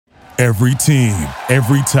Every team,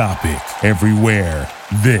 every topic, everywhere.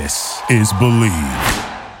 This is Believe.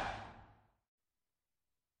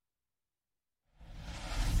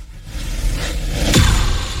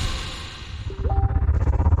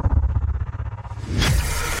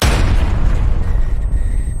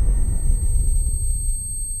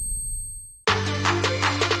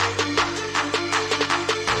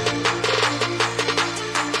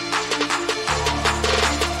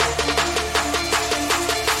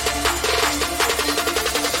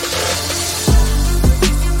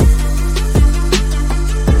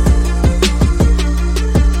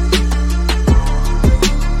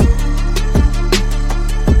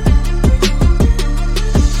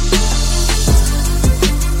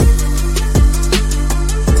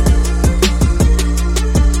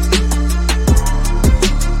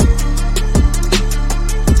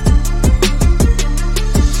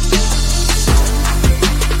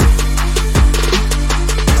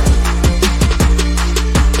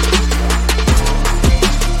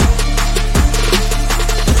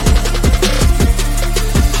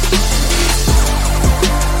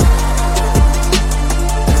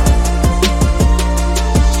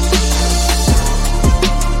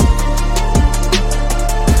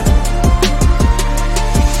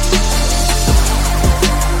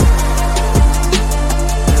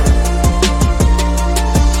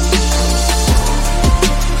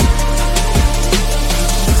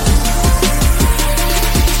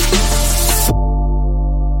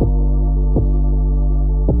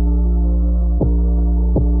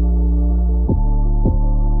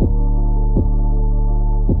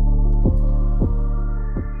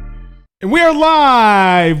 We're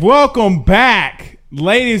live. Welcome back,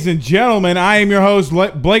 ladies and gentlemen. I am your host,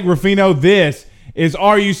 Blake Ruffino. This is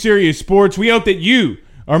Are You Serious Sports. We hope that you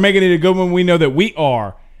are making it a good one. We know that we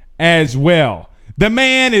are as well. The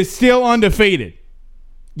man is still undefeated.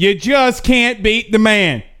 You just can't beat the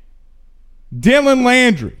man. Dylan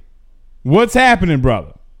Landry. What's happening,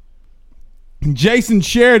 brother? Jason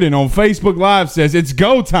Sheridan on Facebook Live says, it's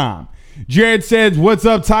go time. Jared says, what's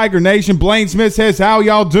up, Tiger Nation? Blaine Smith says, how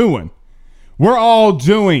y'all doing? We're all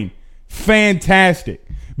doing fantastic.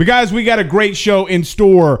 But guys, we got a great show in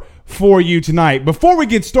store for you tonight. Before we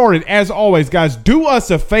get started, as always, guys, do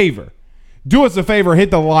us a favor. Do us a favor,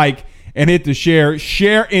 hit the like and hit the share.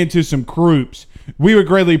 Share into some groups. We would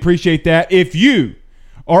greatly appreciate that. If you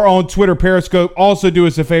are on Twitter, Periscope, also do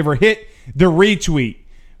us a favor, hit the retweet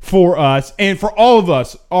for us. And for all of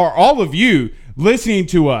us, or all of you listening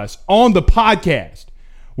to us on the podcast,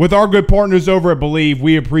 with our good partners over at Believe,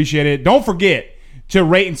 we appreciate it. Don't forget to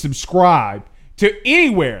rate and subscribe to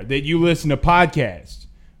anywhere that you listen to podcasts.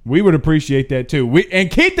 We would appreciate that too. And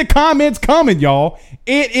keep the comments coming, y'all.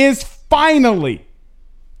 It is finally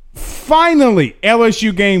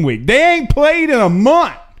LSU game week. They ain't played in a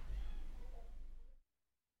month.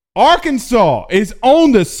 Arkansas is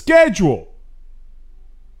on the schedule.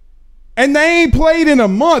 And they ain't played in a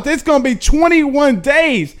month. It's going to be 21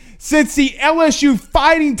 days since the LSU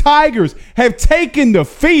Fighting Tigers have taken the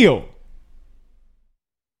field.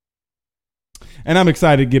 And I'm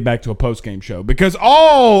excited to get back to a post-game show because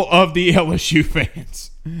all of the LSU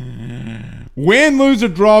fans, win, lose, or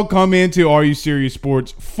draw, come into Are You Serious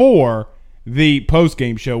Sports for the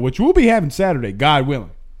post-game show, which we'll be having Saturday, God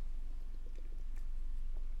willing.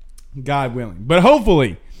 God willing. But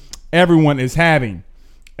hopefully everyone is having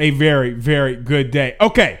a very, very good day.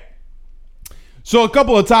 Okay. So a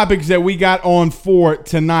couple of topics that we got on for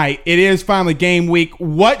tonight. It is finally game week.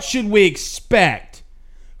 What should we expect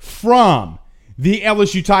from the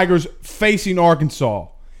LSU Tigers facing Arkansas?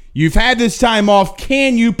 You've had this time off.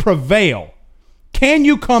 Can you prevail? Can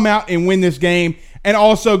you come out and win this game? And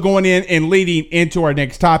also going in and leading into our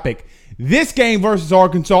next topic. This game versus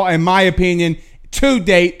Arkansas, in my opinion, to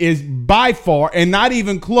date is by far and not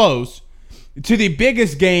even close to the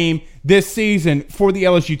biggest game this season for the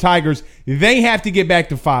LSU Tigers. They have to get back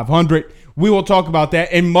to 500. We will talk about that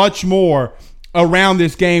and much more around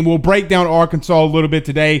this game. We'll break down Arkansas a little bit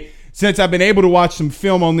today. Since I've been able to watch some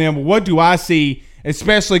film on them, what do I see,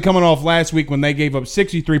 especially coming off last week when they gave up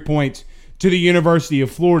 63 points to the University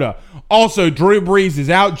of Florida. Also, Drew Brees is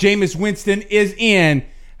out. Jameis Winston is in.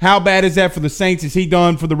 How bad is that for the Saints? Is he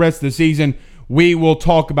done for the rest of the season? We will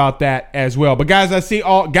talk about that as well. But guys, I see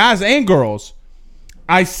all guys and girls,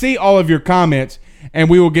 I see all of your comments, and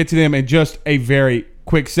we will get to them in just a very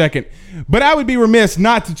quick second. But I would be remiss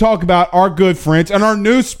not to talk about our good friends and our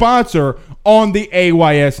new sponsor on the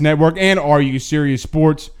AYS Network and Are You Serious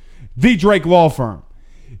Sports, the Drake Law Firm.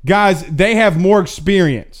 Guys, they have more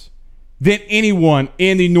experience than anyone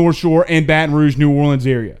in the North Shore and Baton Rouge, New Orleans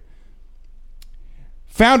area.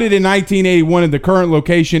 Founded in 1981 in the current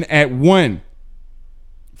location at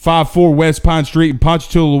 154 West Pine Street in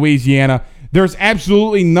Ponchatoula, Louisiana, there's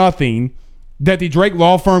absolutely nothing that the Drake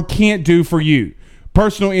Law Firm can't do for you.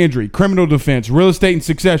 Personal injury, criminal defense, real estate and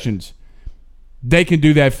successions, they can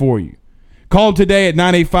do that for you. Call today at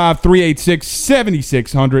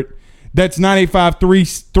 985-386-7600. That's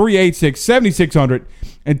 985-386-7600.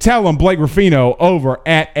 And tell them Blake Ruffino over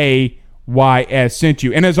at AYS sent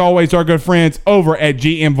you. And as always, our good friends over at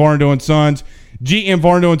GM Varnado & Sons. GM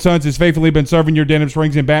Varnado & Sons has faithfully been serving your Denham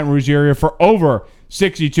Springs and Baton Rouge area for over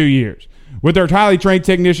 62 years. With their highly trained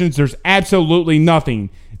technicians, there's absolutely nothing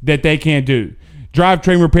that they can't do.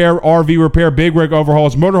 Drivetrain repair, RV repair, big rig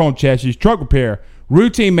overhauls, motorhome chassis, truck repair,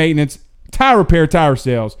 routine maintenance, tire repair, tire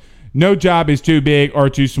sales. No job is too big or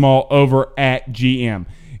too small over at GM.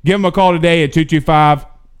 Give them a call today at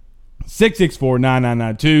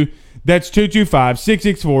 225-664-9992. That's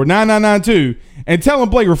 225-664-9992. And tell them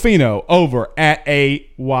Blake Ruffino over at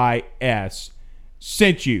AYS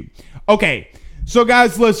sent you. Okay, so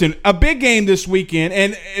guys, listen, a big game this weekend.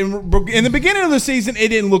 And in the beginning of the season, it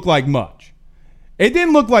didn't look like much.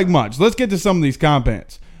 Let's get to some of these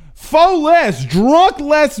comments. Faux Les, Drunk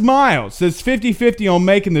Les Miles says 50-50 on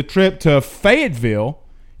making the trip to Fayetteville.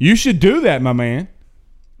 You should do that, my man.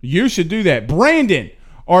 You should do that. Brandon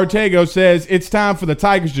Ortego says it's time for the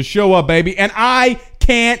Tigers to show up, baby. And I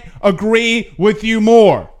can't agree with you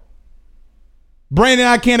more. Brandon,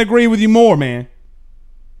 I can't agree with you more, man.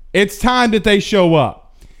 It's time that they show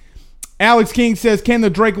up. Alex King says, can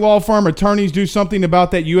the Drake Law Firm attorneys do something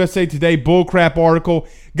about that USA Today bullcrap article?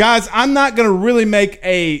 Guys, I'm not going to really make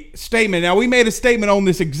a statement. Now, we made a statement on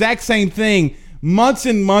this exact same thing months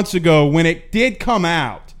and months ago when it did come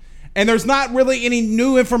out. And there's not really any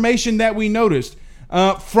new information that we noticed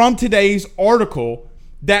from today's article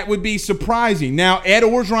that would be surprising. Now, Ed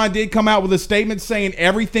Orgeron did come out with a statement saying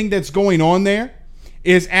everything that's going on there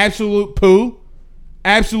is absolute poo,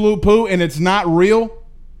 and it's not real.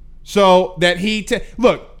 So that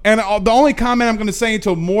look, and the only comment I'm going to say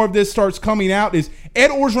until more of this starts coming out is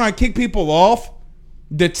Ed Orgeron kicked people off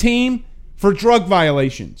the team for drug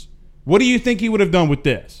violations. What do you think he would have done with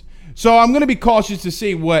this? So I'm going to be cautious to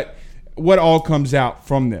see what all comes out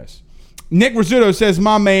from this. Nick Rizzuto says,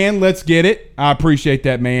 my man, let's get it. I appreciate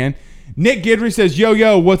that, man. Nick Guidry says,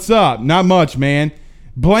 yo, what's up? Not much, man.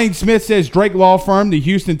 Blaine Smith says, Drake Law Firm, the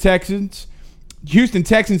Houston Texans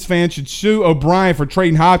fans should sue O'Brien for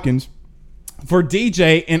trading Hopkins for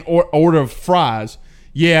DJ in order of fries.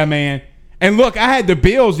 Yeah, man. And look, I had the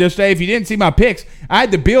Bills yesterday. If you didn't see my picks, I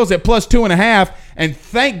had the Bills at plus 2.5, and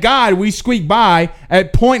thank God we squeaked by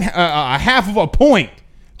at a half of a point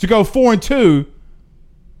to go 4-2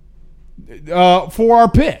 for our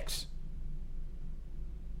picks.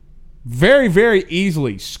 Very, very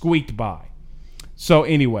easily squeaked by. So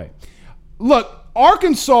anyway, look,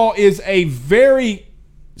 Arkansas is a very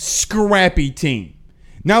scrappy team.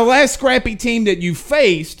 Now, the last scrappy team that you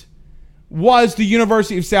faced was the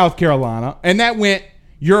University of South Carolina, and that went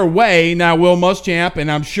your way. Now, Will Muschamp,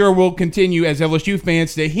 and I'm sure we'll continue as LSU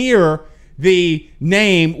fans to hear the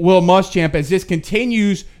name Will Muschamp as this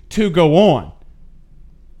continues to go on.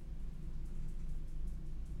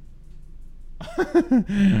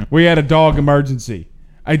 We had a dog emergency.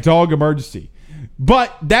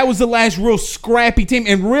 But that was the last real scrappy team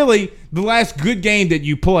and really the last good game that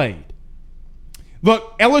you played.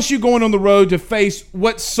 Look, LSU going on the road to face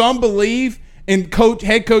what some believe in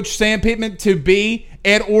head coach Sam Pittman to be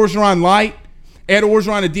Ed Orgeron light. Ed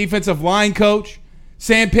Orgeron, a defensive line coach.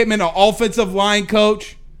 Sam Pittman, an offensive line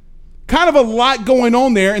coach. Kind of a lot going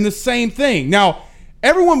on there in the same thing. Now,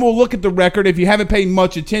 everyone will look at the record if you haven't paid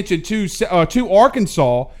much attention to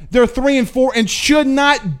Arkansas. They're 3-4 and should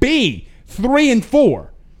not be 3-4.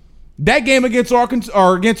 That game against Arkansas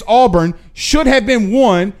or against Auburn should have been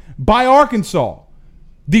won by Arkansas.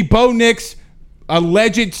 The Bo Nix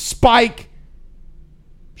alleged spike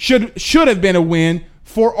should have been a win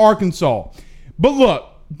for Arkansas. But look,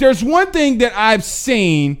 there's one thing that I've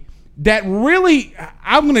seen that really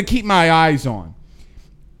I'm going to keep my eyes on.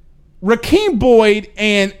 Rakeem Boyd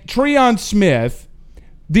and Treon Smith,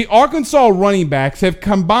 the Arkansas running backs, have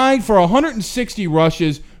combined for 160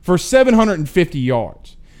 rushes for 750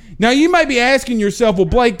 yards. Now, you might be asking yourself, well,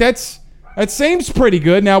 Blake, that seems pretty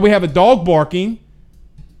good. Now, we have a dog barking.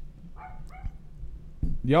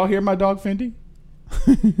 Y'all hear my dog, Fendi?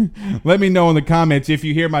 Let me know in the comments if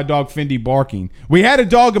you hear my dog, Fendi, barking. We had a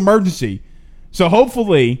dog emergency, so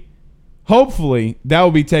hopefully that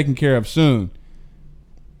will be taken care of soon.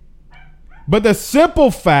 But the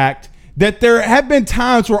simple fact that there have been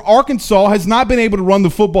times where Arkansas has not been able to run the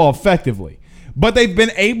football effectively. but they've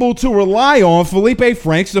been able to rely on Felipe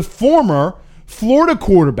Franks, the former Florida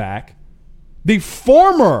quarterback, the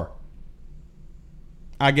former,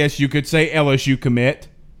 I guess you could say, LSU commit,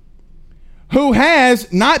 who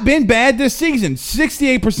has not been bad this season.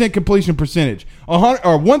 68% completion percentage,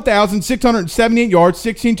 1,678 yards,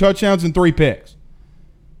 16 touchdowns, and 3 picks.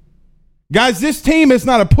 Guys, this team is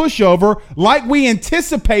not a pushover like we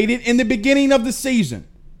anticipated in the beginning of the season.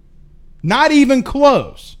 Not even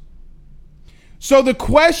close. So the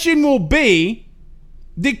question will be,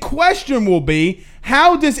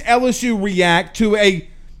 how does LSU react to a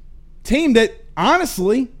team that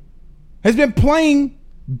honestly has been playing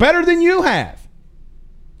better than you have?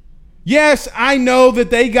 Yes, I know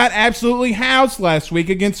that they got absolutely housed last week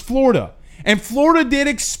against Florida, and Florida did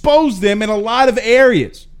expose them in a lot of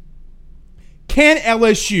areas. Can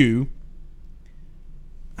LSU,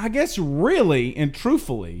 I guess really and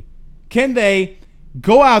truthfully, can they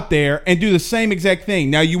go out there and do the same exact thing?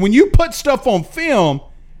 Now, when you put stuff on film,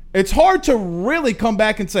 it's hard to really come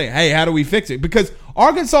back and say, hey, how do we fix it? Because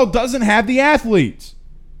Arkansas doesn't have the athletes.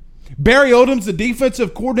 Barry Odom's the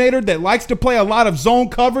defensive coordinator that likes to play a lot of zone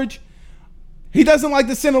coverage. He doesn't like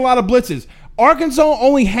to send a lot of blitzes. Arkansas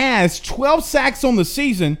only has 12 sacks on the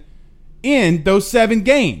season in those 7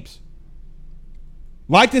 games.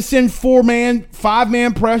 Like to send 4-man,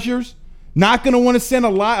 5-man pressures. Not going to want to send a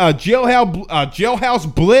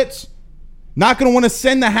jailhouse blitz. Not going to want to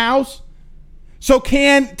send the house. So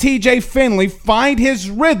can TJ Finley find his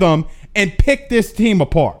rhythm and pick this team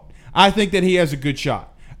apart? I think that he has a good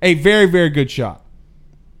shot. A very, very good shot.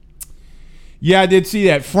 Yeah, I did see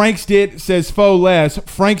that. Franks did, says Foles,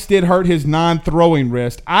 Franks did hurt his non-throwing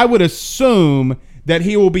wrist. I would assume that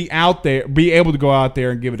he will be able to go out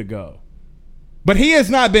there and give it a go. But he has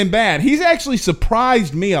not been bad. He's actually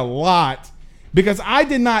surprised me a lot because I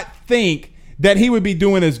did not think that he would be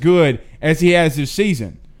doing as good as he has this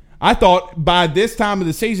season. I thought by this time of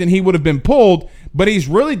the season he would have been pulled, but he's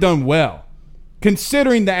really done well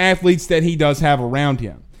considering the athletes that he does have around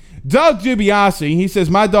him. Doug DiBiase, he says,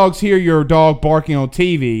 my dogs hear your dog barking on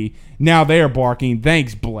TV. Now they're barking.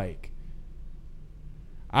 Thanks, Blake.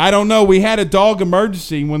 I don't know. We had a dog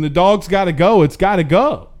emergency. When the dog's got to go, it's got to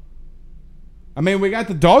go. I mean, we got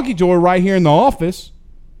the doggy door right here in the office.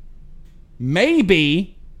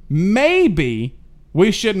 Maybe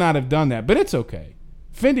we should not have done that, but it's okay.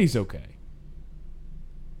 Fendi's okay.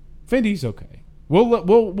 We'll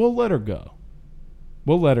let her go.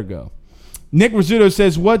 We'll let her go. Nick Rizzuto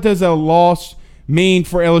says, what does a loss mean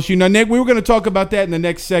for LSU? Now, Nick, we were going to talk about that in the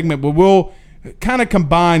next segment, but we'll kind of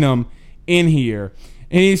combine them in here.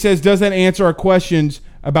 And he says, does that answer our questions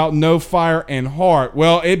about no fire and heart?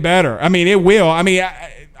 Well, it better. I mean, it will. I mean,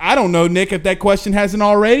 I don't know, Nick, if that question hasn't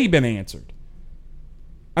already been answered.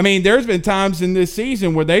 I mean, there's been times in this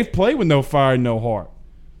season where they've played with no fire and no heart.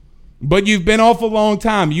 But you've been off a long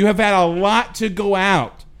time. You have had a lot to go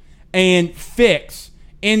out and fix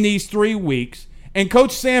in these 3 weeks. And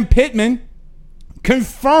Coach Sam Pittman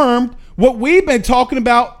confirmed what we've been talking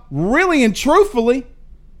about really and truthfully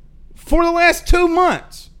for the last 2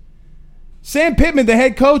 months. Sam Pittman, the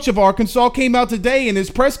head coach of Arkansas, came out today in his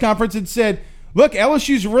press conference and said, look,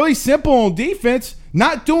 LSU's really simple on defense,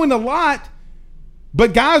 not doing a lot,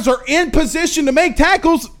 but guys are in position to make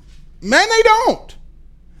tackles. Man, they don't.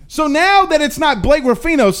 So now that it's not Blake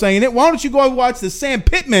Ruffino saying it, why don't you go and watch the Sam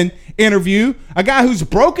Pittman interview, a guy who's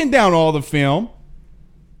broken down all the film,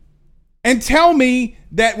 and tell me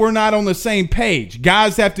that we're not on the same page.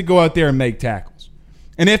 Guys have to go out there and make tackles.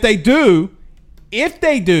 And if they do,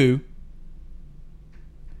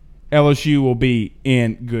 LSU will be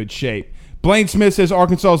in good shape. Blaine Smith says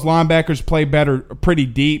Arkansas's linebackers play better, pretty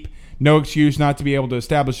deep. No excuse not to be able to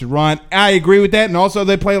establish a run. I agree with that. And also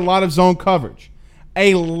they play a lot of zone coverage.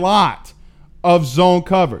 A lot of zone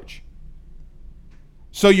coverage.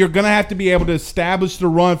 So you're going to have to be able to establish the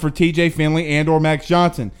run for TJ Finley and or Max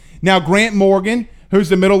Johnson. Now, Grant Morgan, who's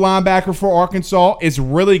the middle linebacker for Arkansas, is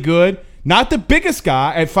really good. Not the biggest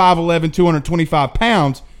guy at 5'11", 225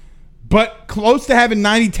 pounds, but close to having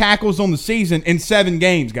 90 tackles on the season in 7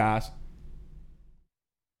 games, guys.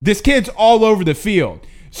 This kid's all over the field.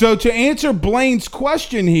 So to answer Blaine's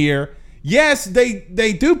question here, yes,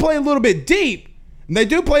 they do play a little bit deep, and they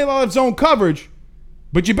do play a lot of zone coverage,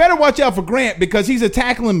 but you better watch out for Grant because he's a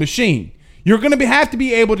tackling machine. You're going to have to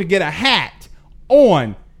be able to get a hat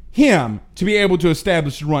on him to be able to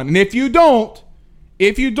establish the run. And if you don't,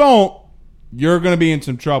 you're going to be in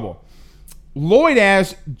some trouble. Lloyd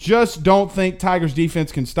asks, just don't think Tigers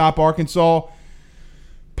defense can stop Arkansas.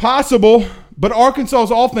 Possible, but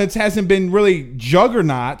Arkansas's offense hasn't been really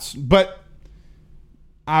juggernauts. But,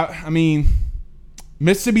 I mean,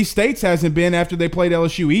 Mississippi State's hasn't been after they played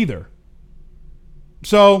LSU either.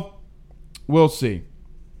 So, we'll see.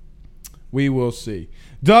 We will see.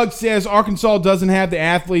 Doug says Arkansas doesn't have the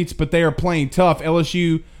athletes, but they are playing tough.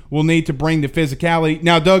 LSU will need to bring the physicality.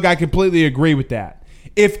 Now, Doug, I completely agree with that.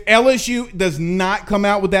 If LSU does not come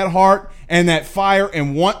out with that heart and that fire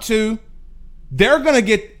and want to, they're going to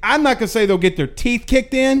get, I'm not going to say they'll get their teeth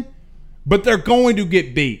kicked in, but they're going to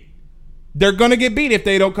get beat. They're going to get beat if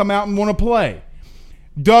they don't come out and want to play.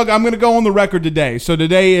 Doug, I'm going to go on the record today. So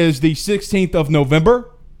today is the 16th of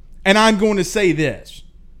November, and I'm going to say this.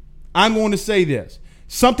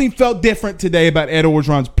 Something felt different today about Ed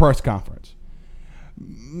Orgeron's press conference.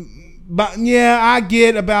 But yeah, I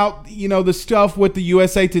get about, the stuff with the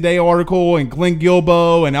USA Today article and Glenn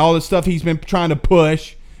Guilbeau and all the stuff he's been trying to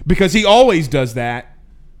push, because he always does that.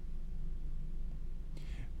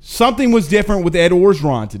 Something was different with Ed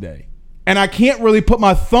Orgeron today, and I can't really put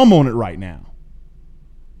my thumb on it right now.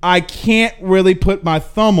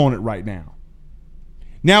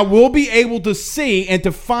 Now, we'll be able to see and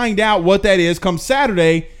to find out what that is come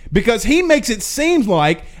Saturday, because he makes it seem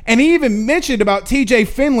like, and he even mentioned about TJ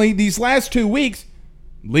Finley these last 2 weeks,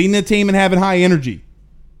 leading the team and having high energy.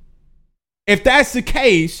 If that's the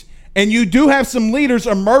case, and you do have some leaders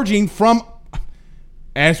emerging from,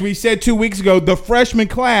 as we said 2 weeks ago, the freshman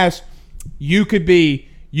class, LSU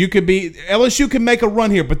can make a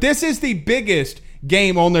run here. But this is the biggest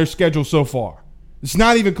game on their schedule so far. It's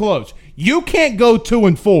not even close. You can't go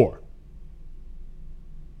 2-4.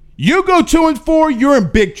 You go 2-4, you're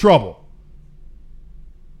in big trouble.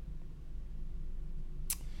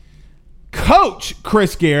 Coach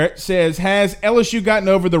Chris Garrett says, has LSU gotten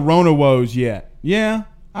over the Rona woes yet? Yeah,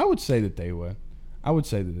 I would say that they would. I would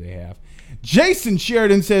say that they have. Jason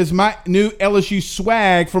Sheridan says, my new LSU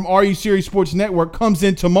swag from RU Series Sports Network comes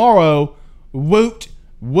in tomorrow. Woot,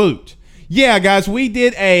 woot. Yeah, guys, we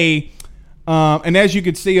did and as you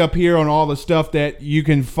can see up here on all the stuff that you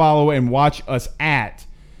can follow and watch us at,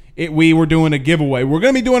 we were doing a giveaway. We're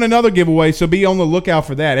going to be doing another giveaway, so be on the lookout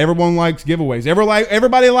for that. Everyone likes giveaways.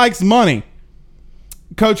 Everybody likes money.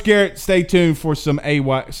 Coach Garrett, stay tuned for some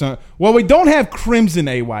well, we don't have Crimson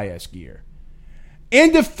AYS gear.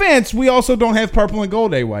 In defense, we also don't have Purple and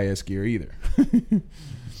Gold AYS gear either.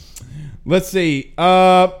 Let's see.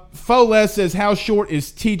 Foles says, how short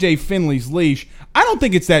is TJ Finley's leash? I don't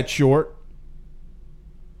think it's that short.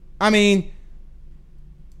 I mean,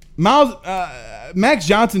 Max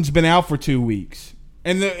Johnson's been out for 2 weeks.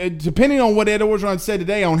 And depending on what Ed Orgeron said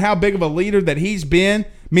today on how big of a leader that he's been,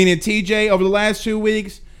 meaning TJ, over the last 2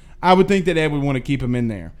 weeks, I would think that Ed would want to keep him in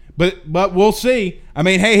there. But we'll see. I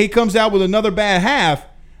mean, hey, he comes out with another bad half.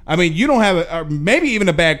 I mean, you don't have maybe even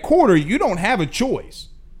a bad quarter. You don't have a choice.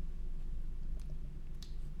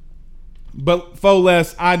 But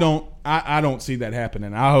Foles, I don't see that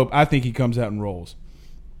happening. I think he comes out and rolls.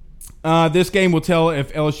 This game will tell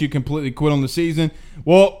if LSU completely quit on the season.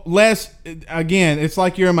 Well, Les, again, it's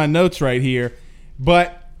like you're in my notes right here,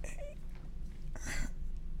 but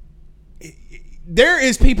there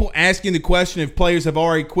is people asking the question if players have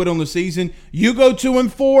already quit on the season. You go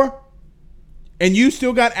 2-4, and you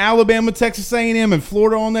still got Alabama, Texas A&M, and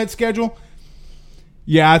Florida on that schedule.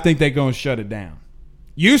 Yeah, I think they're going to shut it down.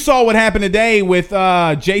 You saw what happened today with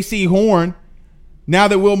J.C. Horn. Now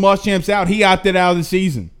that Will Muschamp's out, he opted out of the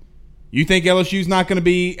season. You think LSU's not going to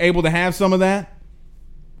be able to have some of that?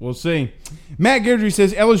 We'll see. Matt Guidry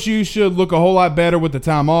says LSU should look a whole lot better with the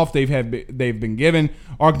time off they've been given.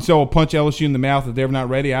 Arkansas will punch LSU in the mouth if they're not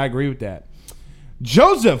ready. I agree with that.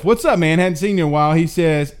 Joseph, what's up, man? Hadn't seen you in a while. He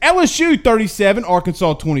says LSU 37,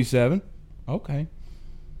 Arkansas 27. Okay.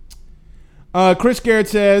 Chris Garrett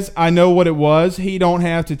says, I know what it was. He don't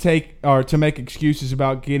have to make excuses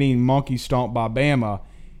about getting monkey stomped by Bama.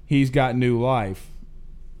 He's got new life.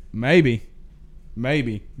 Maybe.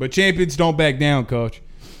 But champions don't back down, Coach.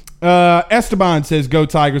 Esteban says, go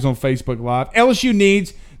Tigers on Facebook Live. LSU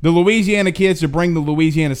needs the Louisiana kids to bring the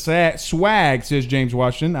Louisiana swag, says James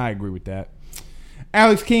Washington. I agree with that.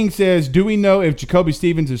 Alex King says, do we know if Jacoby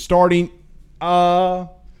Stevens is starting? I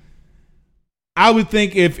would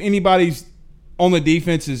think if anybody's on the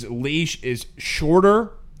defense's leash is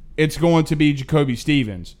shorter, it's going to be Jacoby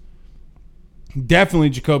Stevens. Definitely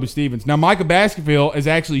Jacoby Stevens. Now, Micah Baskerville is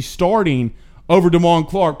actually starting over Damon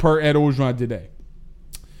Clark per Ed Orgeron today.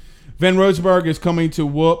 Van Rosenberg is coming to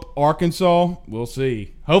whoop Arkansas. We'll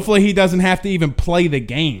see. Hopefully he doesn't have to even play the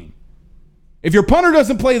game. If your punter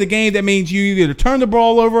doesn't play the game, that means you either turn the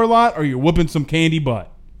ball over a lot or you're whooping some candy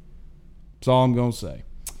butt. That's all I'm going to say.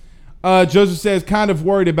 Joseph says, kind of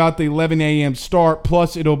worried about the 11 a.m. start,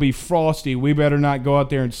 plus it'll be frosty. We better not go out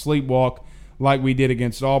there and sleepwalk like we did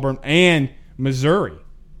against Auburn. And Missouri.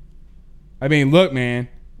 I mean, look, man,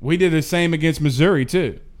 we did the same against Missouri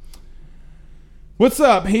too. What's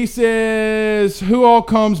up? He says, who all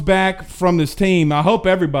comes back from this team? I hope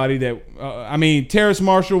everybody that, Terrace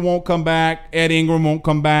Marshall won't come back. Ed Ingram won't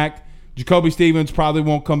come back. Jacoby Stevens probably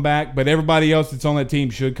won't come back. But everybody else that's on that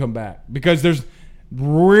team should come back. Because there's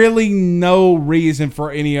really no reason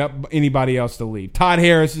for anybody else to leave. Todd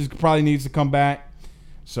Harris probably needs to come back.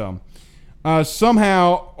 So,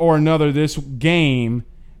 somehow or another, this game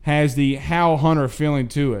has the Hal Hunter feeling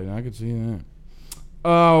to it. I could see that.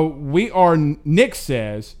 Nick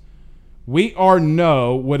says, we all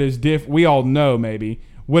know what is different,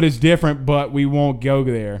 but we won't go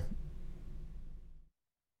there.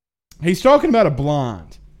 He's talking about a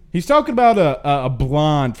blonde. He's talking about a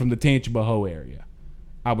blonde from the Tangipahoa area.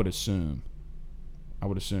 I would assume.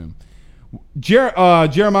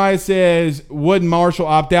 Jeremiah says, wouldn't Marshall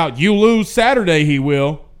opt out? You lose Saturday, he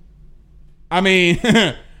will. I mean,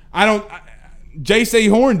 J.C.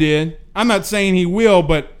 Horn did. I'm not saying he will,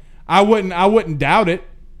 but I wouldn't doubt it.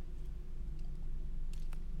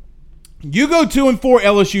 You go 2-4,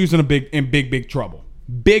 LSU's in big trouble.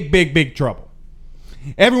 Big trouble.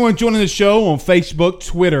 Everyone joining the show on Facebook,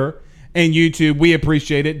 Twitter, and YouTube, we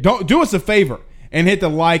appreciate it. Do us a favor and hit the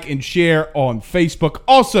like and share on Facebook.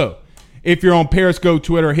 Also, if you're on Periscope,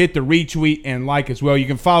 Twitter, hit the retweet and like as well. You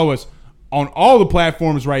can follow us on all the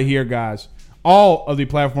platforms right here, guys. All of the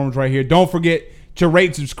platforms right here. Don't forget to rate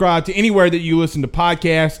and subscribe to anywhere that you listen to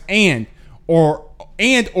podcasts and or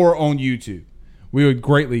on YouTube. We would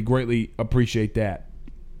greatly appreciate that.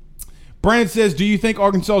 Brandon says, do you think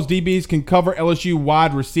Arkansas's DBs can cover LSU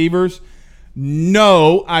wide receivers?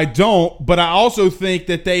 No, I don't. But I also think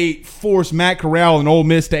that they forced Matt Corral and Ole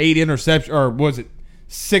Miss to 8 interceptions. Or was it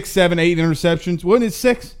 6, 7, 8 interceptions? Wasn't it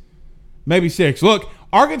 6? Maybe 6. Look,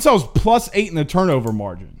 Arkansas's +8 in the turnover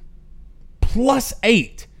margin.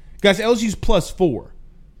 +8. Guys, LSU's +4.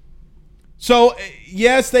 So,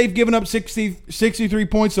 yes, they've given up 63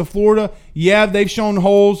 points to Florida. Yeah, they've shown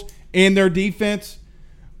holes in their defense.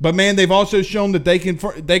 But, man, they've also shown that they can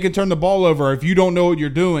turn the ball over if you don't know what you're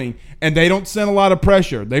doing. And they don't send a lot of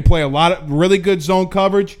pressure. They play a lot of really good zone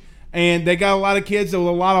coverage. And they got a lot of kids with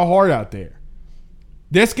a lot of heart out there.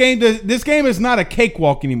 This game is not a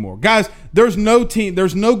cakewalk anymore. Guys, there's no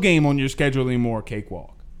game on your schedule anymore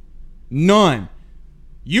cakewalk. None.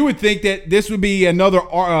 You would think that this would be another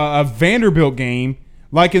a Vanderbilt game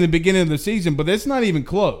like in the beginning of the season, but it's not even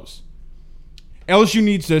close. LSU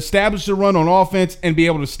needs to establish the run on offense and be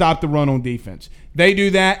able to stop the run on defense. They do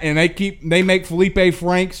that, and they make Felipe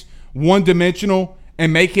Franks one-dimensional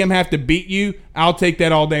and make him have to beat you. I'll take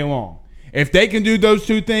that all day long. If they can do those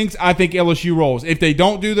two things, I think LSU rolls. If they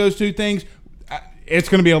don't do those two things, it's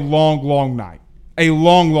going to be a long night. A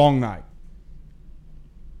long night.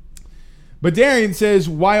 But Darian says,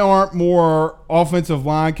 why aren't more offensive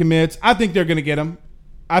line commits? I think they're going to get them.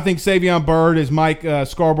 I think Savion Byrd, as Mike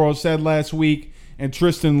Scarborough said last week, and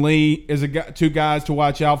Tristan Lee is two guys to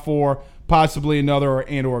watch out for, possibly another or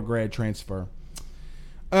a grad transfer.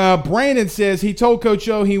 Brandon says he told Coach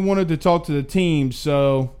O he wanted to talk to the team,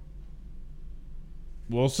 so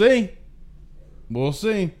we'll see.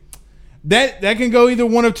 That can go either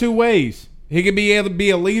one of two ways. He could be able to be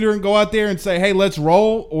a leader and go out there and say, hey, let's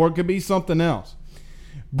roll, or it could be something else.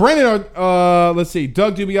 Brandon, let's see.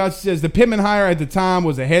 Doug DiBiase says the Pittman hire at the time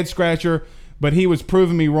was a head-scratcher, but he was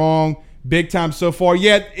proving me wrong big time so far.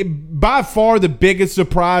 Yet, by far the biggest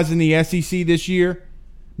surprise in the SEC this year,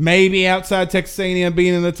 maybe outside Texas A&M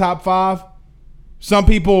being in the top 5. Some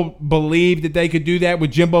people believe that they could do that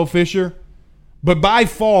with Jimbo Fisher. But by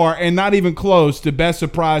far, and not even close, the best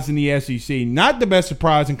surprise in the SEC. Not the best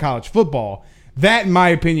surprise in college football. That, in my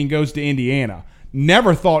opinion, goes to Indiana.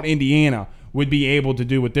 Never thought Indiana would be able to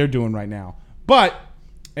do what they're doing right now. But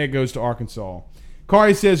it goes to Arkansas.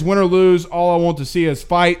 Kari says, win or lose, all I want to see is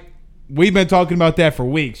fight. We've been talking about that for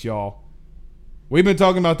weeks, y'all.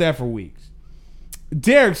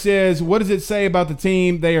 Derek says, what does it say about the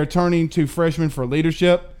team? They are turning to freshmen for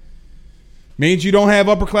leadership. Means you don't have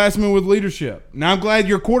upperclassmen with leadership. Now, I'm glad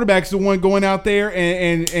your quarterback's the one going out there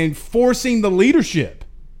and forcing the leadership,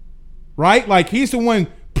 right? Like, he's the one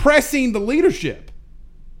pressing the leadership.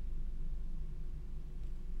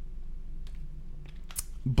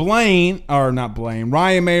 Ryan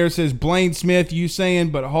Mayer says, Blaine Smith, you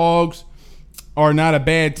saying, but Hogs are not a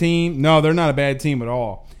bad team? No, they're not a bad team at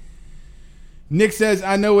all. Nick says,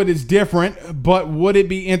 I know it is different, but would it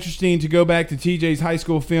be interesting to go back to TJ's high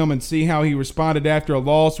school film and see how he responded after a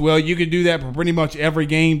loss? Well, you could do that for pretty much every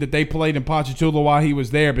game that they played in Ponchatoula while he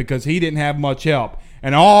was there because he didn't have much help.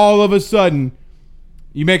 And all of a sudden,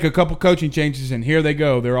 you make a couple coaching changes, and here they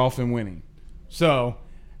go. They're off and winning. So,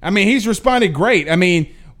 I mean, he's responded great. I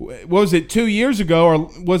mean, what was it, 2 years ago, or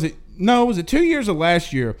was it 2 years or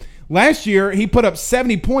last year? Last year, he put up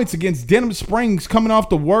 70 points against Denham Springs coming off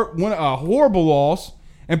a horrible loss,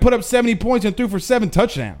 and put up 70 points and threw for 7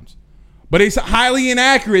 touchdowns. But he's highly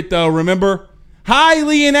inaccurate, though, remember?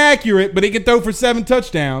 Highly inaccurate, but he can throw for 7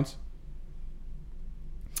 touchdowns.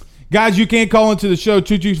 Guys, you can call into the show,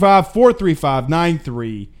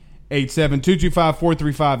 225-435-9387,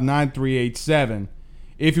 225-435-9387,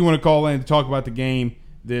 if you want to call in and talk about the game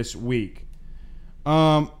this week.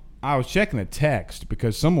 I was checking a text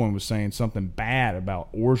because someone was saying something bad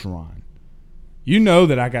about Orgeron. You know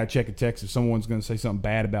that I got to check a text if someone's going to say something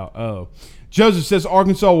bad about O. Joseph says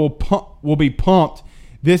Arkansas will be pumped.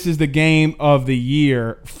 This is the game of the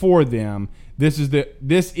year for them. This is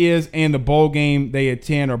and the bowl game they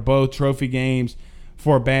attend are both trophy games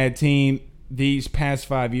for a bad team. These past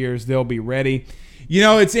 5 years, they'll be ready. You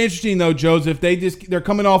know, it's interesting though, Joseph. They're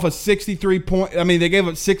coming off a 63 point. I mean, they gave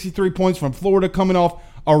up 63 points from Florida, coming off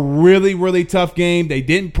a really, really tough game. They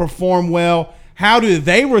didn't perform well. How do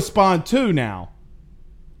they respond to now?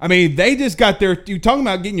 I mean, they just got you're talking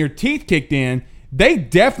about getting your teeth kicked in. They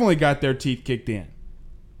definitely got their teeth kicked in.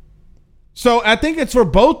 So I think it's for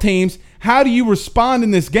both teams. How do you respond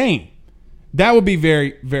in this game? That would be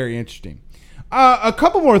very, very interesting. A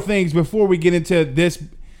couple more things before we get into this.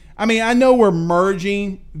 I mean, I know we're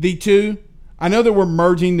merging the two. I know that we're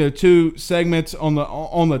merging the two segments on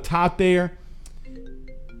the top there.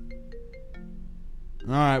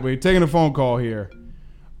 All right, we're taking a phone call here.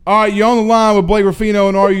 All right, you're on the line with Blake Ruffino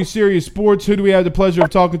and Are You Serious Sports. Who do we have the pleasure of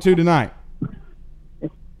talking to tonight?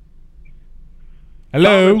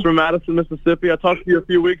 Hello. Thomas from Madison, Mississippi. I talked to you a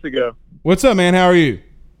few weeks ago. What's up, man? How are you?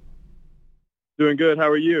 Doing good. How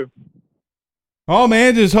are you? Oh,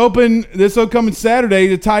 man, just hoping this upcoming Saturday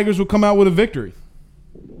the Tigers will come out with a victory.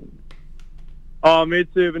 Oh, me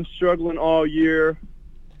too. I've been struggling all year.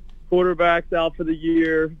 Quarterback's out for the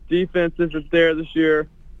year. Defense isn't there this year.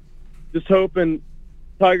 Just hoping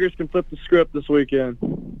Tigers can flip the script this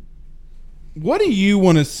weekend. What do you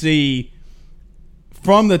want to see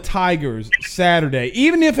from the Tigers Saturday,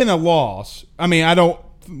 even if in a loss? I mean, I don't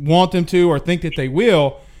want them to or think that they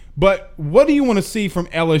will, but what do you want to see from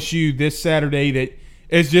LSU this Saturday that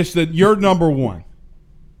is just that you're number one?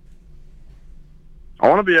 I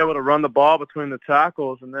want to be able to run the ball between the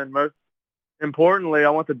tackles, and then most importantly, I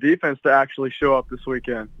want the defense to actually show up this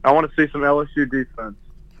weekend. I want to see some LSU defense.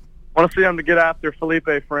 I want to see them to get after Felipe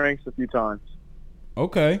Franks a few times.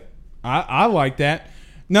 Okay. I like that.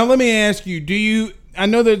 Now, let me ask you, I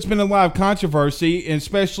know there's been a lot of controversy,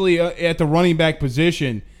 especially at the running back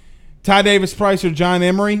position. Ty Davis Price or John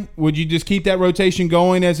Emery, would you just keep that rotation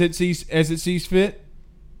going as it sees fit?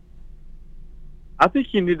 I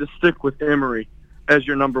think you need to stick with Emery as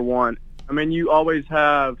your number one. I mean, you always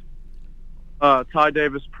have Ty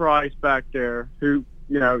Davis Price back there who,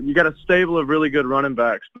 you got a stable of really good running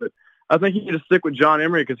backs. But I think you need to stick with John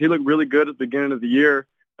Emery because he looked really good at the beginning of the year,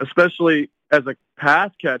 especially as a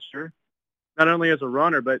pass catcher, not only as a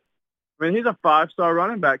runner, but I mean, he's a 5-star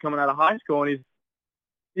running back coming out of high school, and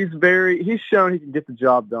he's shown he can get the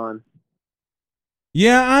job done.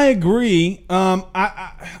 Yeah, I agree.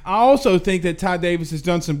 I also think that Ty Davis has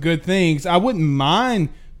done some good things. I wouldn't mind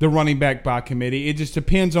the running back by committee. It just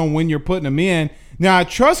depends on when you're putting them in. Now, I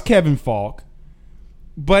trust Kevin Falk,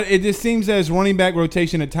 but it just seems that his running back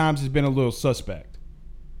rotation at times has been a little suspect.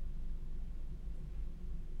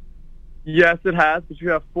 Yes, it has, but you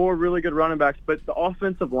have 4 really good running backs, but the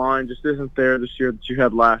offensive line just isn't there this year that you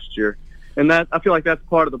had last year. And I feel like that's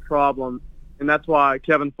part of the problem, and that's why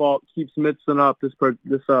Kevin Falk keeps mixing up this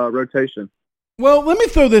rotation. Well, let me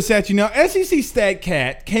throw this at you now. SEC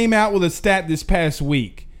StatCat came out with a stat this past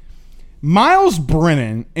week. Miles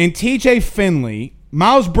Brennan and TJ Finley,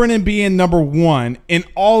 Miles Brennan being number 1 in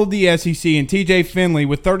all of the SEC, and TJ Finley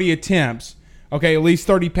with 30 attempts, okay, at least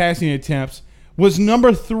 30 passing attempts, was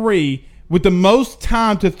number 3 with the most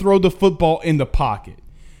time to throw the football in the pocket.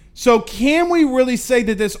 So can we really say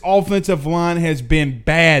that this offensive line has been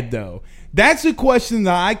bad, though? That's the question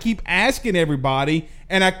that I keep asking everybody,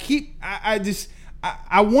 and I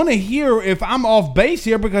want to hear if I'm off base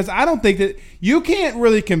here, because I don't think that you can't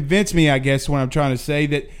really convince me, I guess, what I'm trying to say,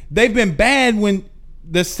 that they've been bad when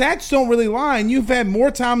the stats don't really lie, and you've had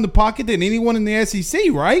more time in the pocket than anyone in the SEC,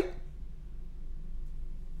 right?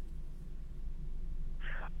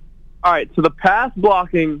 All right, so the pass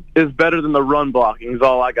blocking is better than the run blocking is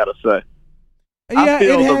all I got to say. Yeah, I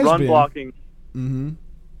feel it has the run been. blocking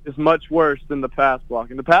is much worse than the pass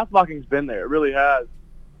blocking. The pass blocking's been there. It really has.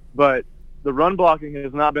 But the run blocking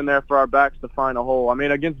has not been there for our backs to find a hole. I mean,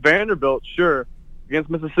 against Vanderbilt, sure, Against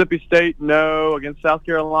Mississippi State, no. Against South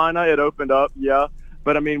Carolina, it opened up, yeah.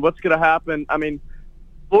 But, I mean, what's going to happen? I mean,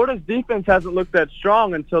 Florida's defense hasn't looked that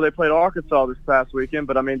strong until they played Arkansas this past weekend.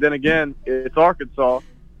 But, I mean, then again, it's Arkansas.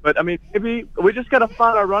 But, I mean, maybe we just got to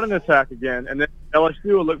find our running attack again, and then LSU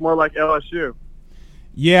will look more like LSU.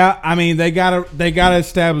 Yeah, I mean, they gotta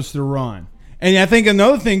establish the run. And I think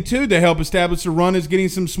another thing, too, to help establish the run is getting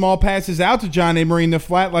some small passes out to John Emery in the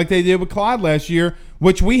flat like they did with Clyde last year,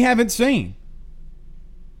 which we haven't seen.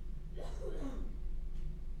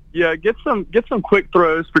 Yeah, get some quick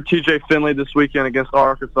throws for TJ Finley this weekend against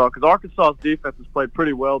Arkansas, because Arkansas's defense has played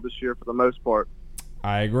pretty well this year for the most part.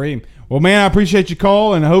 I agree. Well, man, I appreciate your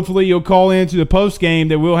call, and hopefully you'll call into the post game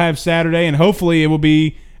that we'll have Saturday, and hopefully it will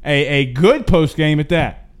be a good post game at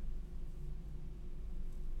that.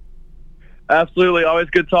 Absolutely. Always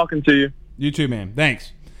good talking to you. You too, man.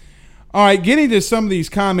 Thanks. All right, getting to some of these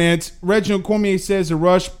comments, Reginald Cormier says the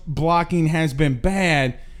rush blocking has been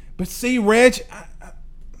bad. But see, Reg,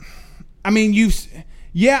 I mean,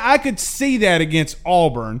 I could see that against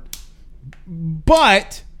Auburn.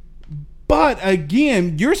 But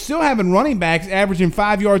again, you're still having running backs averaging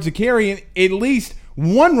 5 yards a carry, and at least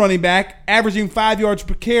one running back averaging 5 yards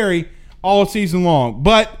per carry all season long.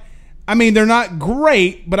 But, I mean, they're not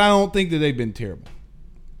great, but I don't think that they've been terrible.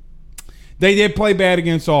 They did play bad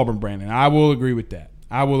against Auburn, Brandon. I will agree with that.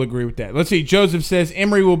 Let's see. Joseph says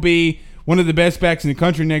Emory will be one of the best backs in the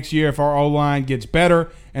country next year if our O-line gets better,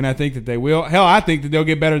 and I think that they will. Hell, I think that they'll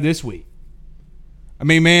get better this week. I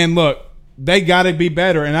mean, man, look, they got to be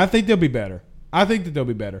better, and I think they'll be better. I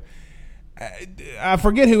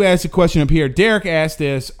forget who asked the question up here. Derek asked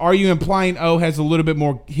this, are you implying O has a little bit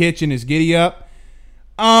more hitch in his giddy-up?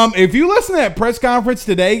 If you listen to that press conference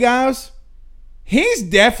today, guys, he's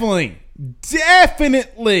definitely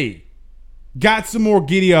got some more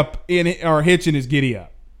giddy-up in it, or hitch in his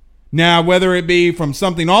giddy-up. Now, whether it be from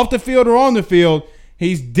something off the field or on the field,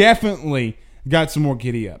 he's definitely got some more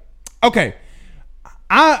giddy-up. Okay,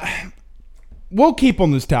 we'll keep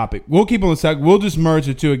on this topic. We'll just merge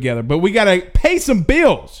the two together. But we got to pay some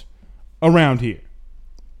bills around here.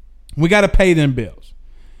 We got to pay them bills.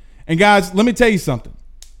 And, guys, let me tell you something.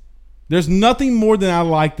 There's nothing more than I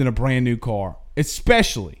like than a brand new car,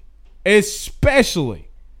 especially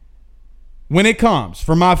when it comes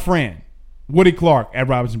from my friend, Woody Clark at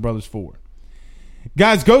Robinson Brothers Ford.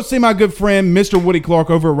 Guys, go see my good friend, Mr. Woody Clark,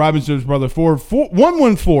 over at Robinson Brothers Ford,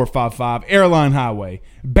 11455 Airline Highway,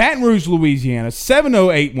 Baton Rouge, Louisiana,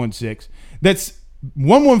 70816. That's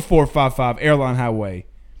 11455 Airline Highway,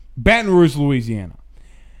 Baton Rouge, Louisiana.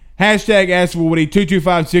 Hashtag Ask for Woody,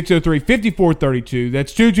 225-603-5432.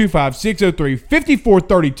 That's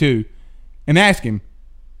 225-603-5432. And ask him,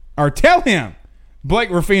 or tell him,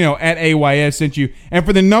 Blake Ruffino at AYS sent you. And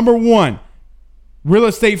for the number one real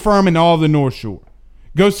estate firm in all of the North Shore,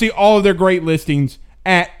 go see all of their great listings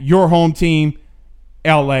at Your Home Team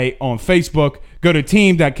LA on Facebook. Go to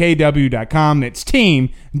team.kw.com. That's team.kw.com.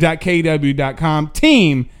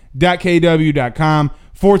 Team.kw.com.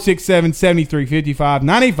 467-7355.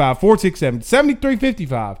 985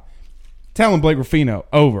 467-7355. Tell him Blake Ruffino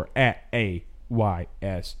over at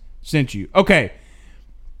AYS sent you. Okay.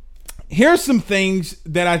 Here's some things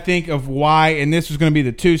that I think of why, and this was going to be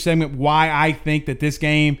the 2 segment, why I think that this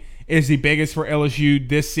game is the biggest for LSU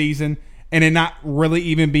this season, and it not really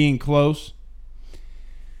even being close.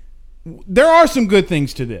 There are some good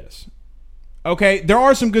things to this. Okay, there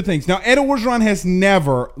are some good things. Now, Ed Orgeron has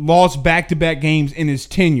never lost back-to-back games in his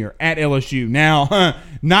tenure at LSU. Now,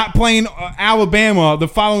 not playing Alabama the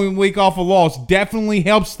following week off a loss definitely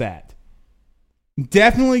helps that.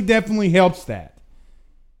 Definitely helps that.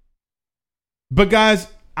 But, guys,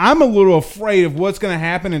 I'm a little afraid of what's going to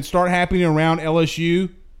happen and start happening around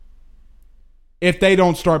LSU if they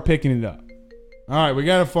don't start picking it up. All right, we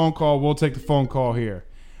got a phone call. We'll take the phone call here.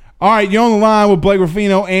 All right, you're on the line with Blake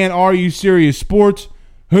Ruffino and Are You Serious Sports.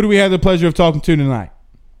 Who do we have the pleasure of talking to tonight?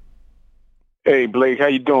 Hey, Blake, how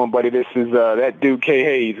you doing, buddy? This is that dude, K.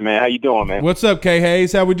 Hayes, man. How you doing, man? What's up, K.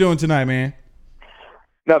 Hayes? How we doing tonight, man?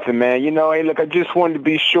 Nothing, man. You know, hey, look, I just wanted to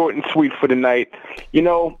be short and sweet for the night. You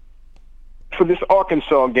know, for this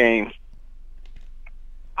Arkansas game,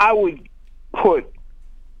 I would put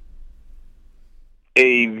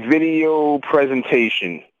a video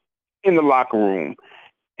presentation in the locker room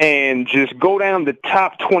and just go down the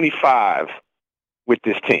top 25 with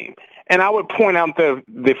this team. And I would point out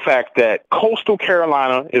the fact that Coastal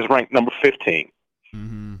Carolina is ranked number 15.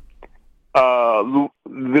 Mm-hmm. The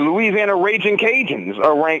Louisiana Raging Cajuns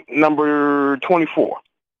are ranked number 24.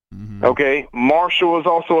 Mm-hmm. Okay? Marshall is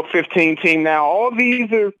also a 15 team now. All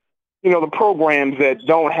these are the programs that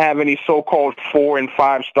don't have any so-called 4- and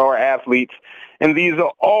 5-star athletes. And these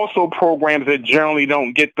are also programs that generally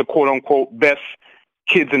don't get the quote-unquote best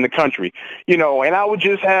kids in the country. And I would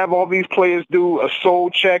just have all these players do a soul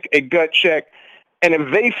check, a gut check. And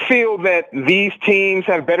if they feel that these teams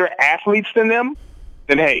have better athletes than them,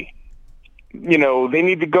 then, hey, they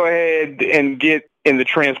need to go ahead and get in the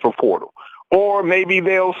transfer portal. Or maybe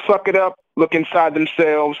they'll suck it up, look inside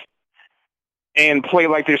themselves, and play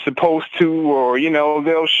like they're supposed to, or,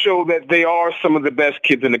 they'll show that they are some of the best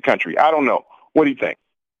kids in the country. I don't know. What do you think?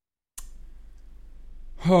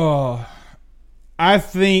 Oh, I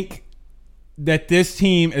think that this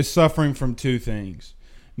team is suffering from two things.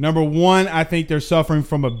 Number one, I think they're suffering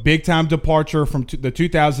from a big-time departure from the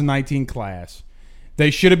 2019 class. They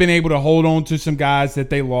should have been able to hold on to some guys that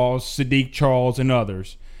they lost, Sadiq Charles and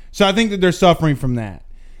others. So I think that they're suffering from that.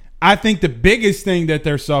 I think the biggest thing that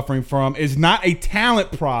they're suffering from is not a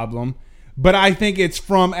talent problem, but I think it's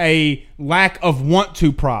from a lack of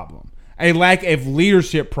want-to problem, a lack of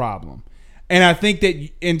leadership problem. And I think that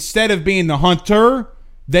instead of being the hunter,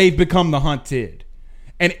 they've become the hunted.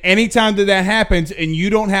 And anytime that happens and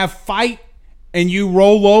you don't have fight and you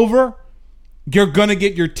roll over, you're going to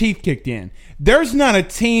get your teeth kicked in. There's not a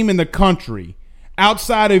team in the country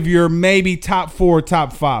outside of your maybe top 4,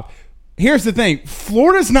 top 5. Here's the thing.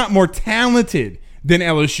 Florida's not more talented than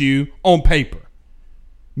LSU on paper.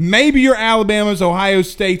 Maybe your Alabamas, Ohio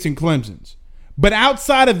States, and Clemson's. But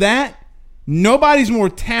outside of that, nobody's more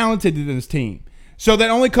talented than this team. So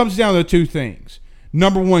that only comes down to two things.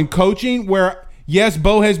 Number one, coaching, where, yes,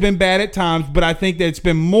 Bo has been bad at times, but I think that it's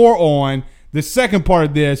been more on the second part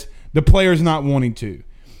of this, the players not wanting to.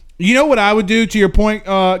 You know what I would do, to your point,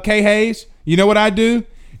 K. Hayes? You know what I do?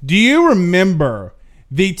 Do you remember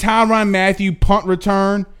the Tyrann Mathieu punt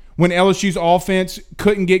return when LSU's offense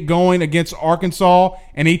couldn't get going against Arkansas,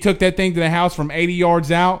 and he took that thing to the house from 80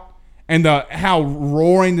 yards out, and how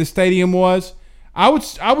roaring the stadium was? I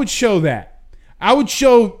would show that. I would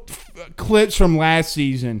show clips from last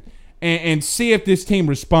season and see if this team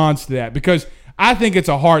responds to that, because I think it's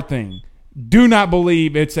a hard thing. Do not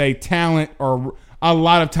believe it's a talent or a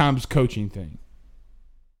lot of times coaching thing.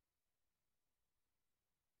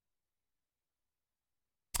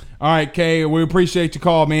 All right, Kay, we appreciate your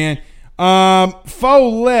call, man.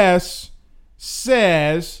 Foles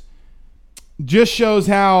says, just shows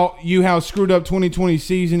how screwed up 2020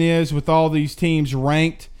 season is with all these teams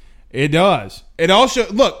ranked. It does. It also,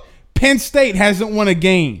 look, Penn State hasn't won a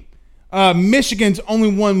game. Michigan's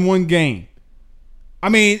only won one game. I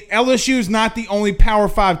mean, LSU is not the only Power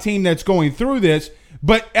 5 team that's going through this,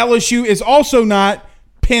 but LSU is also not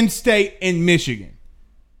Penn State and Michigan,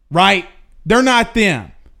 right? They're not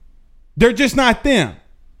them. They're just not them.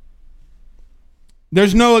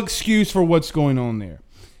 There's no excuse for what's going on there.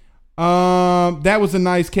 That was a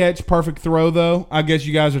nice catch. Perfect throw, though. I guess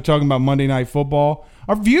you guys are talking about Monday Night Football.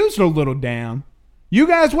 Our views are a little down. You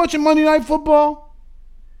guys watching Monday Night Football?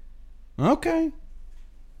 Okay.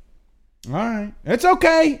 All right. It's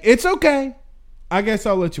okay. It's okay. I guess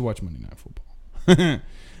I'll let you watch Monday Night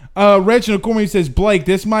Football. Reginald Cormier says, Blake,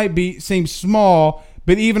 this might seem small,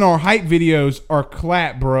 but even our hype videos are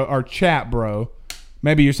chat, bro.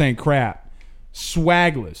 Maybe you're saying crap.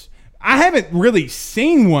 Swagless. I haven't really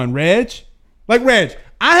seen one, Reg. Like, Reg,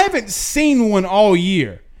 I haven't seen one all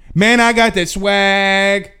year. Man, I got that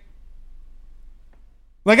swag.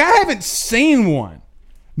 Like, I haven't seen one.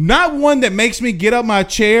 Not one that makes me get up my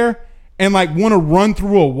chair and, like, want to run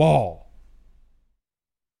through a wall.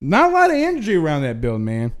 Not a lot of energy around that building,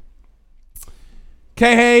 man.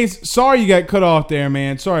 K. Hayes, sorry you got cut off there,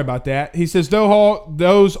 man. Sorry about that. He says,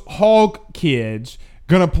 those Hog kids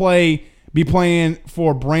going to be playing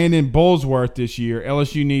for Brandon Bolsworth this year.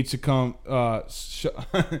 LSU needs to come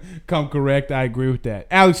correct. I agree with that.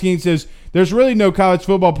 Alex King says, there's really no college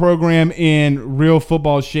football program in real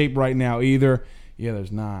football shape right now either. Yeah,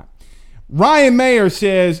 there's not. Ryan Mayer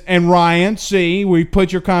says, and Ryan, see, we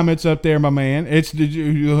put your comments up there, my man. It's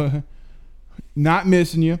not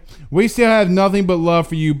missing you. We still have nothing but love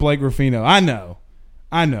for you, Blake Ruffino. I know.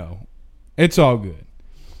 It's all good.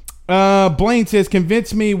 Blaine says,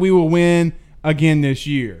 convince me we will win again this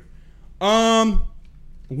year.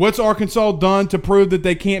 What's Arkansas done to prove that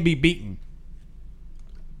they can't be beaten?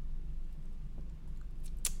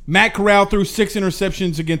 Matt Corral threw 6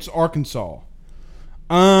 interceptions against Arkansas.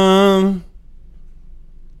 Ole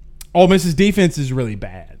Miss's defense is really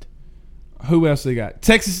bad. Who else they got?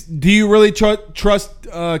 Texas, do you really trust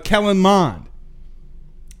Kellen Mond?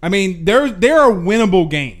 I mean, there are winnable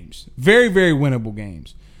games. Very, very winnable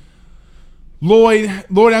games. Lloyd,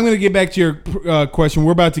 I'm going to get back to your question.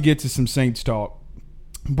 We're about to get to some Saints talk.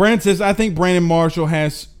 Brandon says, I think Brandon Marshall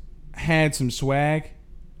has had some swag.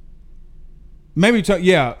 Maybe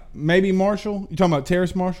Marshall. You talking about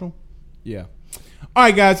Terrace Marshall? Yeah. All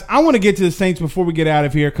right, guys. I want to get to the Saints before we get out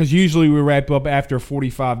of here because usually we wrap up after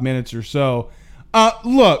 45 minutes or so.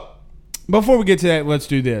 Look, before we get to that, let's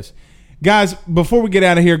do this. Guys, before we get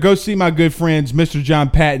out of here, go see my good friends, Mr. John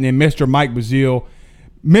Patton and Mr. Mike Bazile.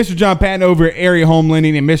 Mr. John Patton over at Area Home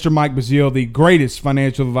Lending and Mr. Mike Bazile, the greatest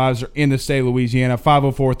financial advisor in the state of Louisiana,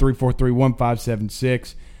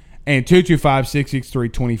 504-343-1576 and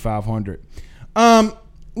 225-663-2500.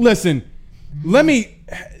 Listen,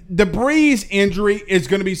 the Breeze injury is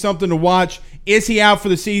going to be something to watch. Is he out for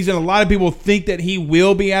the season? A lot of people think that he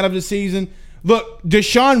will be out of the season. Look,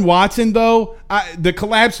 Deshaun Watson, though, the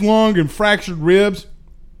collapsed lung and fractured ribs,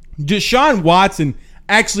 Deshaun Watson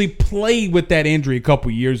actually played with that injury a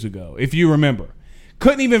couple years ago, if you remember.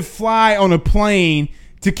 Couldn't even fly on a plane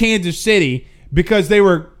to Kansas City because they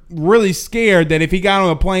were really scared that if he got on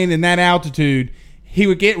a plane in that altitude, he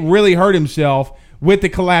would get really hurt himself with the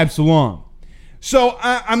collapsed lung. So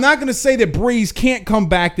I'm not going to say that Breeze can't come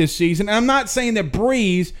back this season. I'm not saying that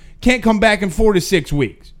Breeze can't come back in 4 to 6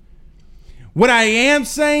 weeks. What I am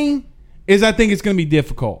saying is I think it's going to be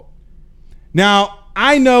difficult. Now,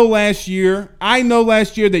 I know last year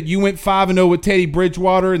that you went 5-0 with Teddy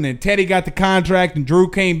Bridgewater, and then Teddy got the contract and Drew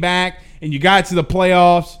came back and you got to the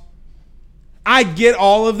playoffs. I get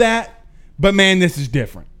all of that, but man, this is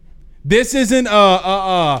different. This isn't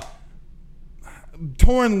a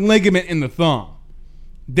torn ligament in the thumb.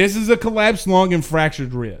 This is a collapsed lung and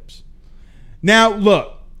fractured ribs. Now,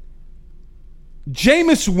 look,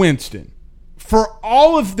 Jameis Winston, for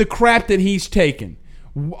all of the crap that he's taken,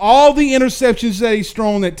 all the interceptions that he's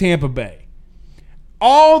thrown at Tampa Bay,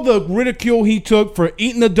 all the ridicule he took for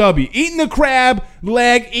eating the crab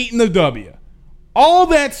leg, eating the W, all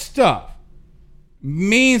that stuff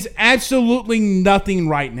means absolutely nothing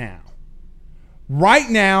right now. Right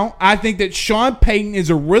now, I think that Sean Payton is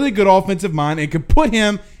a really good offensive mind and can put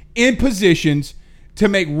him in positions to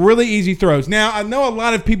make really easy throws. Now, I know a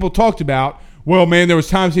lot of people talked about, well, man, there was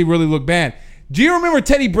times he really looked bad. Do you remember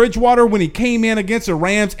Teddy Bridgewater when he came in against the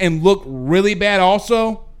Rams and looked really bad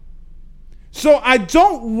also? So I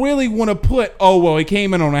don't really want to put, he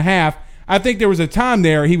came in on a half. I think there was a time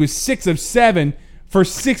there he was 6 of 7 for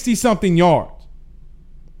 60-something yards.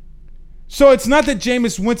 So it's not that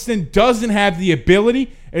Jameis Winston doesn't have the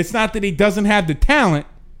ability. It's not that he doesn't have the talent.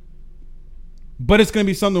 But it's going to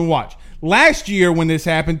be something to watch. Last year when this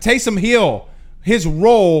happened, Taysom Hill, his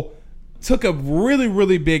role took a really,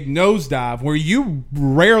 really big nosedive where you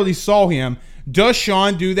rarely saw him. Does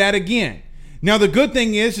Sean do that again? Now, the good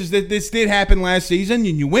thing is that this did happen last season,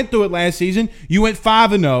 and you went through it last season. You went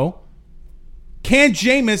 5-0. Can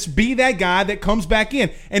Jameis be that guy that comes back in?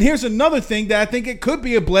 And here's another thing that I think it could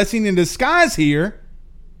be a blessing in disguise here.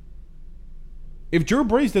 If Drew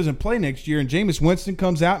Brees doesn't play next year and Jameis Winston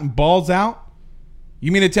comes out and balls out,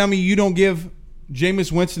 you mean to tell me you don't give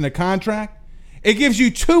Jameis Winston a contract? It gives you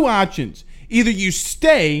two options. Either you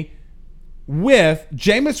stay with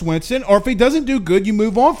Jameis Winston, or if he doesn't do good, you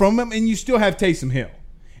move on from him and you still have Taysom Hill.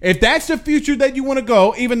 If that's the future that you want to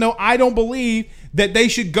go, even though I don't believe that they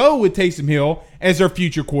should go with Taysom Hill as their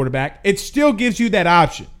future quarterback, it still gives you that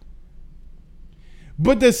option.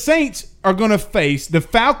 But the Saints are going to face the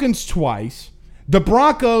Falcons twice, the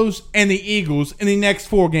Broncos, and the Eagles in the next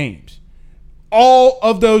 4 games. All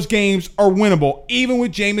of those games are winnable, even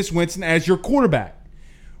with Jameis Winston as your quarterback.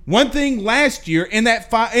 One thing last year in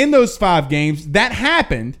those 5 games that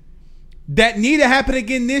happened that need to happen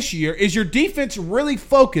again this year is your defense really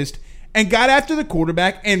focused and got after the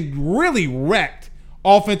quarterback and really wrecked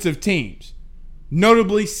offensive teams,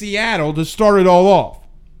 notably Seattle, to start it all off.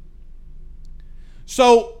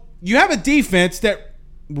 So you have a defense that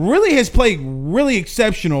really has played really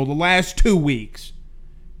exceptional the last 2 weeks.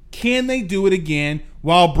 Can they do it again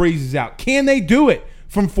while Brees is out? Can they do it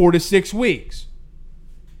from 4 to 6 weeks?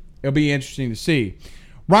 It'll be interesting to see.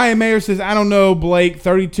 Ryan Mayer says, I don't know, Blake,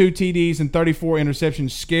 32 TDs and 34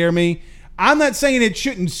 interceptions scare me. I'm not saying it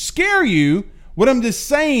shouldn't scare you. What I'm just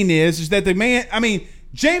saying is that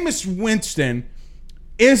Jameis Winston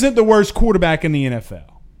isn't the worst quarterback in the NFL.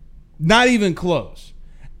 Not even close.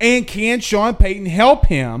 And can Sean Payton help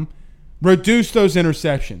him reduce those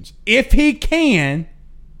interceptions? If he can,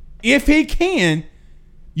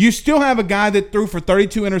 you still have a guy that threw for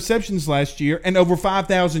 32 interceptions last year and over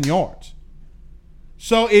 5,000 yards.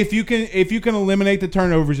 So if you can eliminate the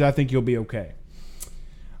turnovers, I think you'll be okay.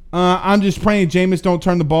 I'm just praying Jameis don't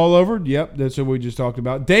turn the ball over. Yep, that's what we just talked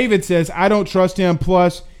about. David says, I don't trust him.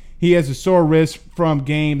 Plus, he has a sore wrist from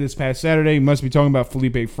game this past Saturday. He must be talking about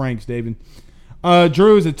Felipe Franks, David.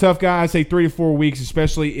 Drew is a tough guy. I say 3 to 4 weeks,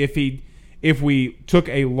 especially if we took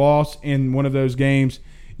a loss in one of those games.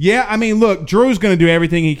 Yeah, I mean, look, Drew's going to do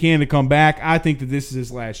everything he can to come back. I think that this is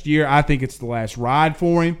his last year. I think it's the last ride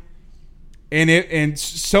for him. And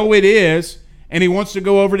so it is. And he wants to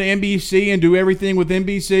go over to NBC and do everything with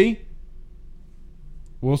NBC.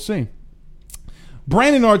 We'll see.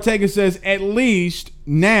 Brandon Ortega says, at least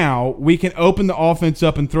now we can open the offense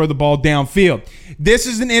up and throw the ball downfield. This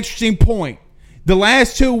is an interesting point. The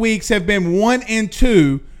last 2 weeks have been 1 and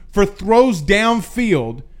 2 for throws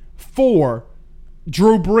downfield for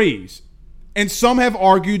Drew Brees. And some have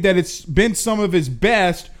argued that it's been some of his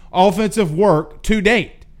best offensive work to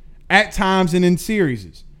date, at times and in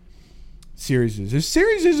series. Series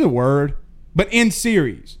is a word, but in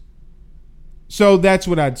series. So that's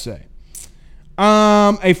what I'd say.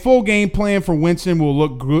 A full game plan for Winston will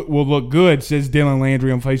look good, says Dylan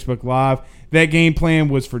Landry on Facebook Live. That game plan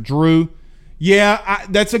was for Drew. Yeah,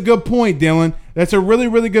 that's a good point, Dylan. That's a really,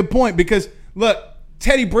 really good point because, look,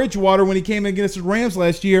 Teddy Bridgewater, when he came against the Rams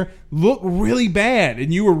last year, looked really bad,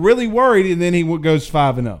 and you were really worried, and then he goes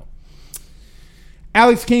 5-0.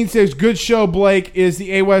 Alex King says, good show, Blake. Is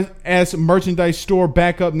the AYS merchandise store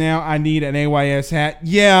back up now? I need an AYS hat.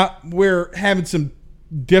 Yeah, we're having some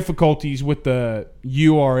difficulties with the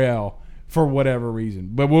URL for whatever reason,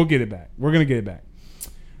 but we'll get it back. We're going to get it back.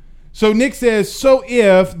 So Nick says, so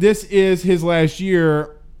if this is his last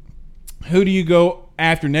year, who do you go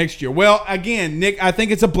after next year? Well, again, Nick, I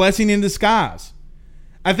think it's a blessing in disguise.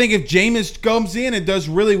 I think if Jameis comes in and does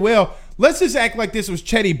really well, let's just act like this was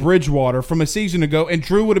Teddy Bridgewater from a season ago and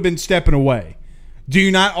Drew would have been stepping away. Do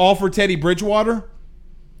you not offer Teddy Bridgewater?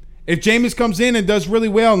 If Jameis comes in and does really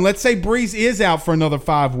well, and let's say Brees is out for another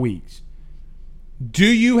 5 weeks, do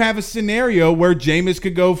you have a scenario where Jameis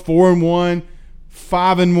could go 4-1,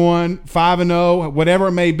 5-1, 5-0, whatever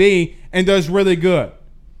it may be, and does really good?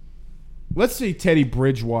 Let's see Teddy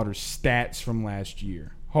Bridgewater's stats from last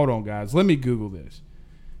year. Hold on, guys. Let me Google this.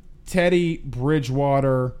 Teddy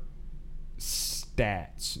Bridgewater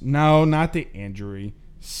stats. No, not the injury.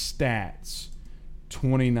 Stats.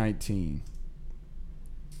 2019.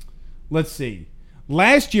 Let's see.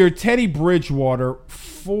 Last year, Teddy Bridgewater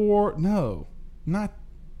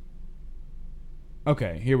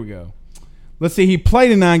Okay, here we go. Let's see. He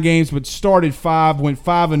played in 9 games, but started 5, went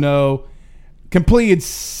 5-0. Completed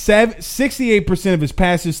 68% of his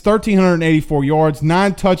passes, 1,384 yards,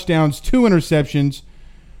 9 touchdowns, 2 interceptions,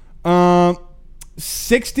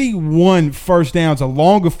 61 first downs, a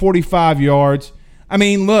long of 45 yards. I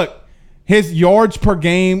mean, look, his yards per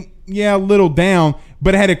game, yeah, a little down,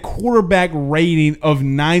 but had a quarterback rating of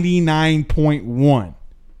 99.1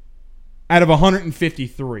 out of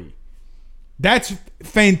 153. That's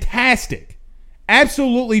fantastic.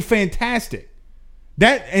 Absolutely fantastic.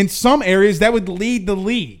 That in some areas that would lead the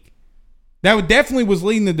league. That would definitely was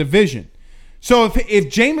leading the division. So if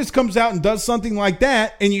Jameis comes out and does something like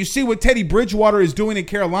that, and you see what Teddy Bridgewater is doing in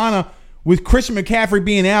Carolina with Christian McCaffrey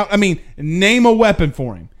being out, I mean, name a weapon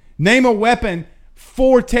for him. Name a weapon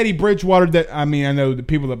for Teddy Bridgewater that, I mean, I know the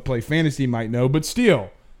people that play fantasy might know, but still.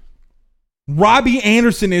 Robbie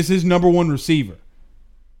Anderson is his number 1 receiver.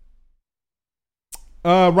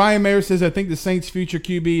 Ryan Mayer says, I think the Saints' future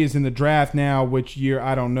QB is in the draft now. Which year?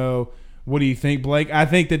 I don't know. What do you think, Blake? I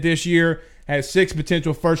think that this year has 6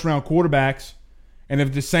 potential first-round quarterbacks. And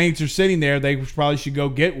if the Saints are sitting there, they probably should go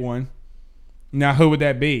get one. Now, who would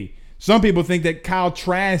that be? Some people think that Kyle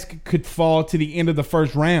Trask could fall to the end of the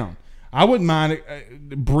first round. I wouldn't mind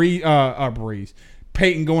Breeze.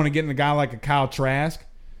 Peyton going and getting a guy like a Kyle Trask.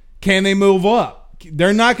 Can they move up?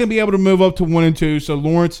 They're not going to be able to move up to 1 and 2, so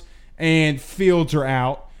Lawrence and Fields are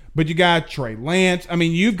out. But you got Trey Lance. I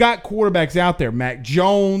mean, you've got quarterbacks out there. Mac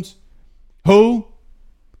Jones. Who?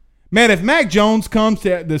 Man, if Mac Jones comes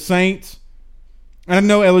to the Saints, and I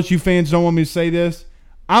know LSU fans don't want me to say this,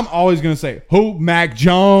 I'm always going to say, who? Mac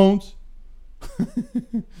Jones.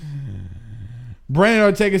 Brandon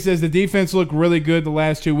Ortega says the defense looked really good the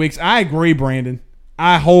last 2 weeks. I agree, Brandon.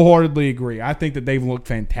 I wholeheartedly agree. I think that they've looked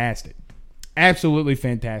fantastic. Absolutely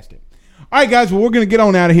fantastic. All right, guys, well, we're going to get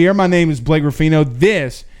on out of here. My name is Blake Ruffino.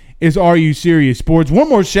 This is Are You Serious Sports. One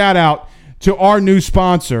more shout-out to our new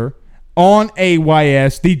sponsor on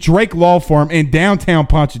AYS, the Drake Law Firm in downtown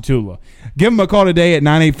Ponchatoula. Give them a call today at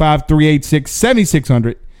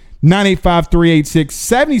 985-386-7600,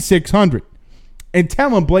 985-386-7600, and tell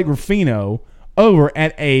them Blake Ruffino over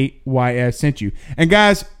at AYS sent you. And,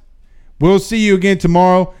 guys, we'll see you again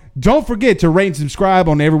tomorrow. Don't forget to rate and subscribe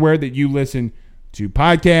on everywhere that you listen to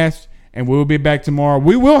podcasts. And we'll be back tomorrow.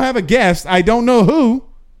 We will have a guest. I don't know who,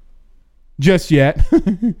 just yet.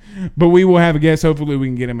 But we will have a guest. Hopefully we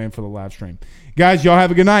can get him in for the live stream. Guys, y'all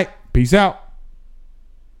have a good night. Peace out.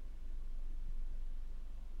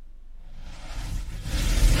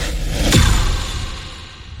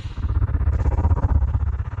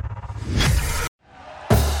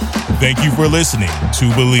 Thank you for listening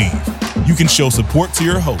to Believe. You can show support to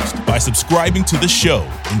your host by subscribing to the show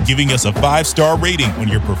and giving us a 5-star rating on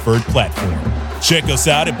your preferred platform. Check us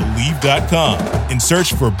out at Believe.com and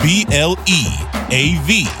search for BLEAV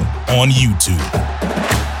on YouTube.